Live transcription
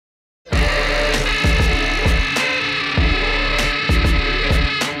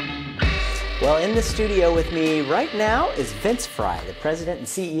In the studio with me right now is Vince Frye, the president and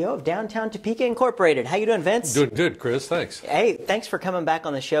CEO of Downtown Topeka Incorporated. How you doing, Vince? Doing good, Chris. Thanks. Hey, thanks for coming back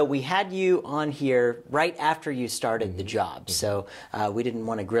on the show. We had you on here right after you started the job, so we didn't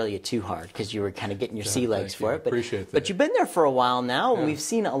want to grill you too hard because you were kind of getting your sea legs for it. But, appreciate that. But you've been there for a while now, and we've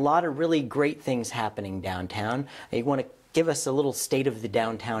seen a lot of really great things happening downtown. You want to give us a little state of the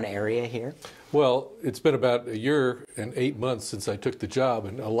downtown area here? Well, it's been about a year and 8 months since I took the job,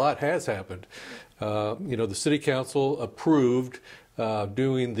 and a lot has happened. You know, the City Council approved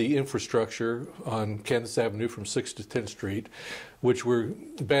doing the infrastructure on Kansas Avenue from 6th to 10th Street, which we're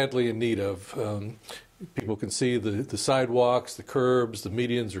badly in need of. People can see the sidewalks, the curbs, the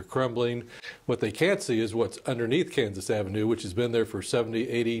medians are crumbling. What they can't see is what's underneath Kansas Avenue, which has been there for 70,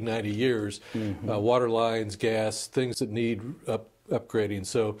 80, 90 years. Water lines, gas, things that need upgrading.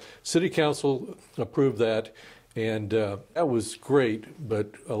 So City Council approved that, and that was great,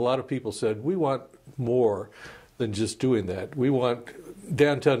 but a lot of people said, we want more than just doing that. We want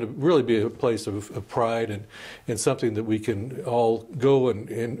downtown to really be a place of pride and something that we can all go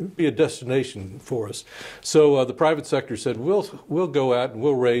and be a destination for us. So the private sector said, we'll go out and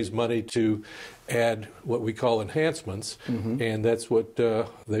we'll raise money to add what we call enhancements, and that's what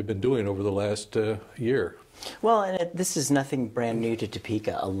they've been doing over the last year. Well, and this is nothing brand new to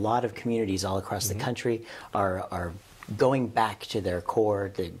Topeka. A lot of communities all across the country are going back to their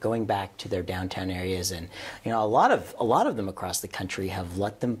core, going back to their downtown areas, and you know, a lot of them across the country have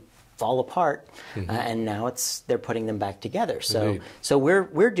let them fall apart, and now they're putting them back together. So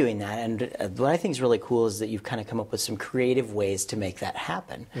we're doing that, and what I think is really cool is that you've kind of come up with some creative ways to make that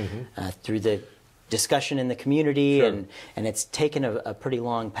happen through the discussion in the community, and it's taken a pretty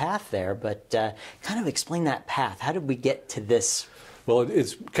long path there, but kind of explain that path. How did we get to this? Well,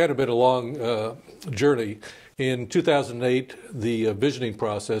 it's kind of been a long journey. In 2008, the visioning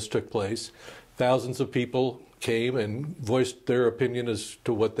process took place. Thousands of people came and voiced their opinion as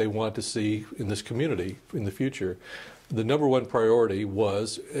to what they want to see in this community in the future. The number one priority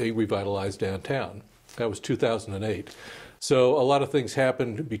was a revitalized downtown. That was 2008. So a lot of things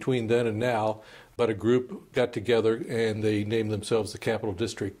happened between then and now, but a group got together and they named themselves the Capital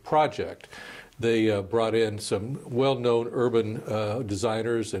District Project. They brought in some well-known urban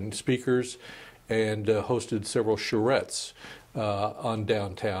designers and speakers and hosted several charrettes on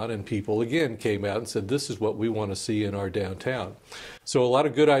downtown, and people again came out and said, this is what we want to see in our downtown. So a lot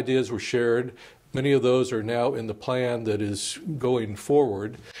of good ideas were shared. Many of those are now in the plan that is going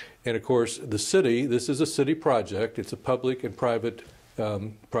forward. And of course, the city, this is a city project. It's a public and private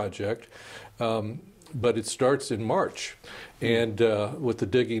project, but it starts in March. And with the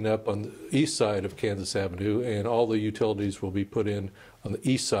digging up on the east side of Kansas Avenue, and all the utilities will be put in on the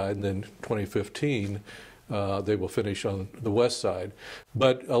east side, and then 2015 they will finish on the west side.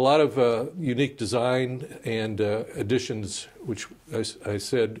 But a lot of unique design and additions, which I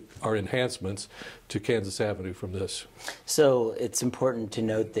said are enhancements to Kansas Avenue from this. So it's important to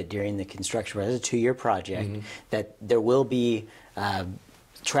note that during the construction, as a 2-year project, that there will be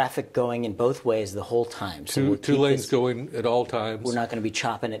traffic going in both ways the whole time. So two lanes going at all times. We're not going to be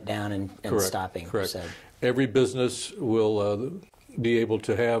chopping it down and stopping. Correct. So. Every business will be able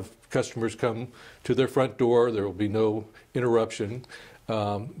to have customers come to their front door. There will be no interruption.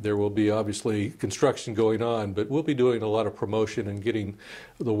 There will be obviously construction going on, but we'll be doing a lot of promotion and getting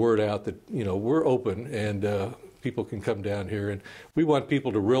the word out that, you know, we're open and people can come down here. And we want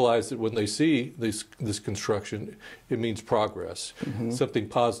people to realize that when they see this construction, it means progress. Something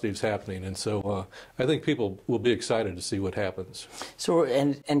positive is happening. And so I think people will be excited to see what happens. So,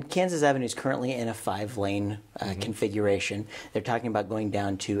 and Kansas Avenue is currently in a 5-lane configuration. They're talking about going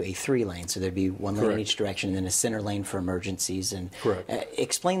down to a 3-lane. So there'd be 1 lane in each direction and then a center lane for emergencies. And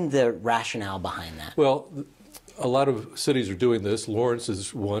explain the rationale behind that. Well, a lot of cities are doing this. Lawrence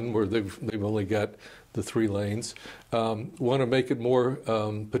is one where they've only got the 3 lanes. Want to make it more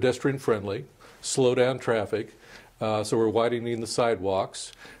pedestrian friendly, slow down traffic. So we're widening the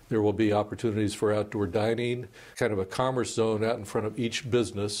sidewalks. There will be opportunities for outdoor dining, kind of a commerce zone out in front of each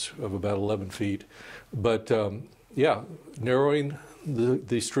business of about 11 feet. But yeah, narrowing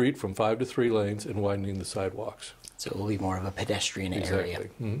the street from 5 to 3 lanes and widening the sidewalks. So it will be more of a pedestrian area.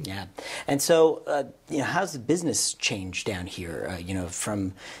 Mm-hmm. Yeah. And so, you know, how's the business change down here? You know,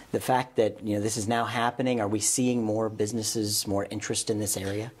 from the fact that, you know, this is now happening, are we seeing more businesses, more interest in this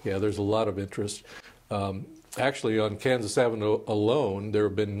area? Yeah, there's a lot of interest. Actually, on Kansas Avenue alone, there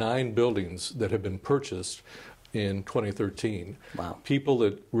have been 9 buildings that have been purchased in 2013. Wow. People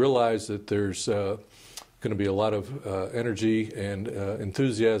that realize that there's going to be a lot of energy and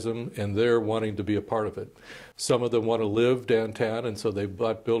enthusiasm, and they're wanting to be a part of it. Some of them want to live downtown, and so they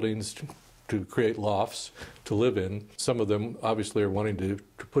bought buildings to create lofts to live in. Some of them obviously are wanting to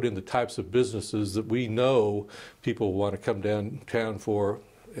put in the types of businesses that we know people want to come downtown for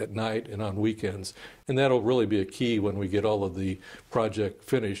at night and on weekends. And that'll really be a key when we get all of the project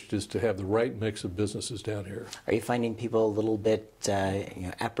finished, is to have the right mix of businesses down here. Are you finding people a little bit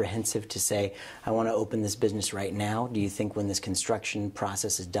apprehensive to say, I want to open this business right now? Do you think when this construction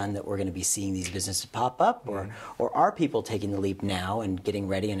process is done that we're going to be seeing these businesses pop up? Or are people taking the leap now and getting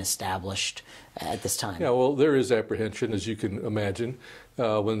ready and established at this time? Yeah, well, there is apprehension, as you can imagine,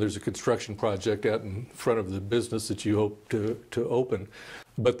 when there's a construction project out in front of the business that you hope to open.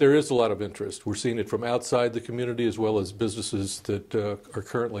 But there is a lot of interest. We're seeing it from outside the community as well as businesses that are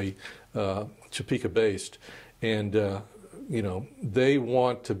currently Topeka-based. And, they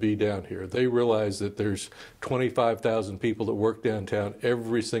want to be down here. They realize that there's 25,000 people that work downtown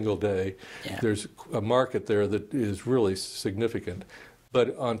every single day. Yeah. There's a market there that is really significant.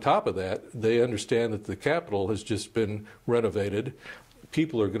 But on top of that, they understand that the Capitol has just been renovated.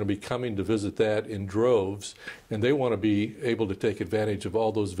 People are going to be coming to visit that in droves, and they want to be able to take advantage of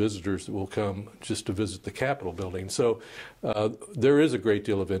all those visitors that will come just to visit the Capitol building. So there is a great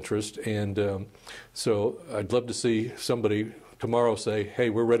deal of interest, and so I'd love to see somebody tomorrow say, hey,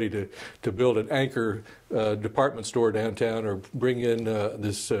 we're ready to build an anchor department store downtown, or bring in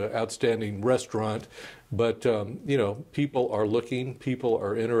this outstanding restaurant. But, people are looking, people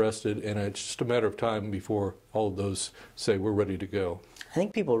are interested, and it's just a matter of time before all of those say we're ready to go. I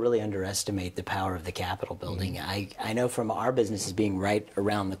think people really underestimate the power of the Capitol building. I know from our businesses being right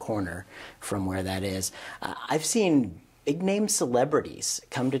around the corner from where that is, I've seen big-name celebrities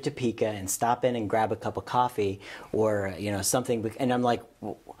come to Topeka and stop in and grab a cup of coffee or, something, and I'm like,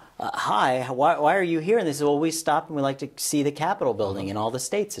 hi, why are you here? And they said, well, we stopped and we like to see the Capitol building in all the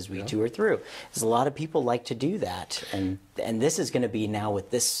states as we tour through. There's a lot of people like to do that. And this is going to be now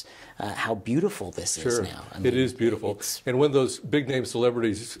with this, how beautiful this is now. I mean, it is beautiful. And when those big-name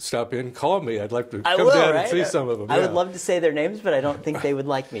celebrities stop in, call me. I'd like to come down and see some of them. I would love to say their names, but I don't think they would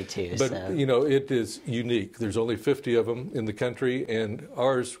like me to. But, it is unique. There's only 50 of them in the country, and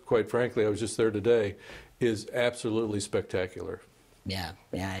ours, quite frankly, I was just there today, is absolutely spectacular. Yeah,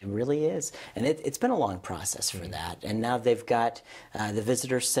 it really is. And it's been a long process for that. And now they've got the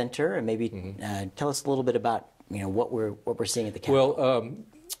visitor center, and maybe tell us a little bit about what we're seeing at the Capitol.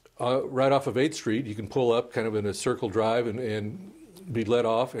 Well, right off of 8th Street, you can pull up kind of in a circle drive and be let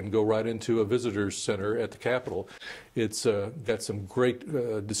off and go right into a visitors center at the Capitol. It's got some great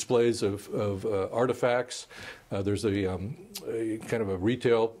displays of artifacts. There's a kind of a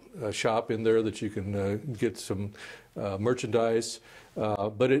retail shop in there that you can get some merchandise.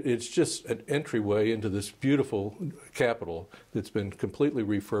 But it's just an entryway into this beautiful Capitol that's been completely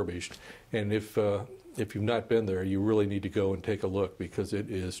refurbished. And if you've not been there, you really need to go and take a look, because it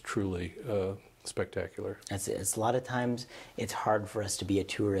is truly spectacular. It's a lot of times it's hard for us to be a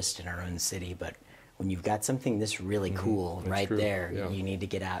tourist in our own city, but when you've got something this really cool right there, you need to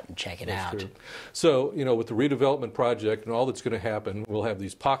get out and check it out. True. So, with the redevelopment project and all that's going to happen, we'll have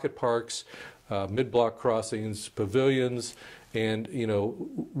these pocket parks, mid-block crossings, pavilions, and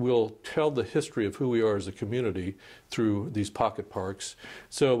we'll tell the history of who we are as a community through these pocket parks.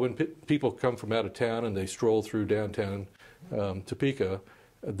 So when people come from out of town and they stroll through downtown Topeka,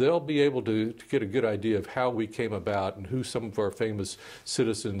 they'll be able to get a good idea of how we came about and who some of our famous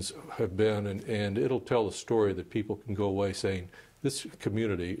citizens have been, and it'll tell a story that people can go away saying, this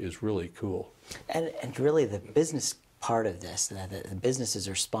community is really cool. And really the business part of this, the businesses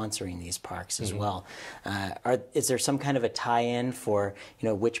are sponsoring these parks as well. Is there some kind of a tie-in for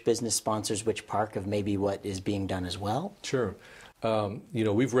which business sponsors which park of maybe what is being done as well? Sure.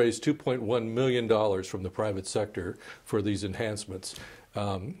 We've raised $2.1 million from the private sector for these enhancements.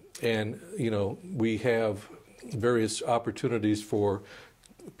 We have various opportunities for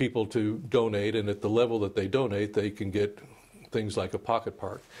people to donate, and at the level that they donate, they can get things like a pocket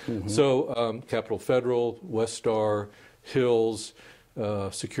park. So Capital Federal, West Star, Hills,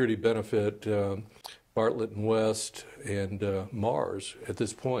 Security Benefit, Bartlett and West, and Mars at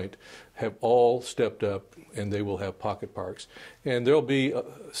this point have all stepped up, and they will have pocket parks. And there'll be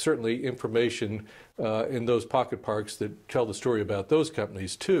certainly information in those pocket parks that tell the story about those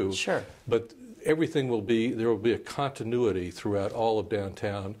companies too. Sure. But everything will be, there will be a continuity throughout all of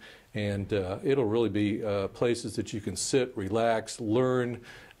downtown, and it'll really be places that you can sit, relax, learn,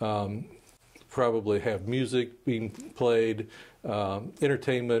 probably have music being played,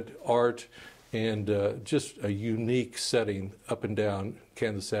 entertainment, art, and just a unique setting up and down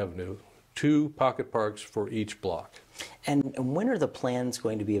Kansas Avenue. 2 pocket parks for each block. And when are the plans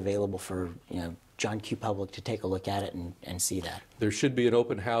going to be available for John Q. Public to take a look at it and see that? There should be an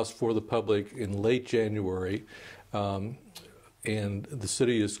open house for the public in late January, and the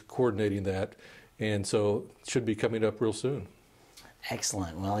city is coordinating that, and so it should be coming up real soon.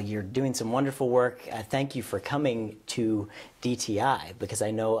 Excellent. Well, you're doing some wonderful work. Thank you for coming to DTI, because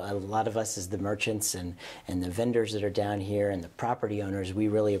I know a lot of us as the merchants and the vendors that are down here and the property owners, we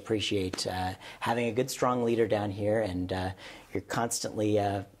really appreciate having a good, strong leader down here, and you're constantly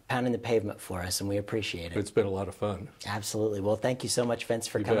pounding the pavement for us, and we appreciate it. It's been a lot of fun. Absolutely. Well, thank you so much, Vince,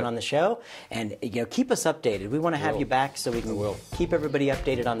 for coming on the show, and keep us updated. We want to have you back so we can keep everybody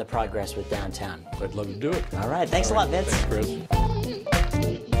updated on the progress with downtown. I'd love to do it. All right. Thanks a lot, Vince. Thanks, Chris.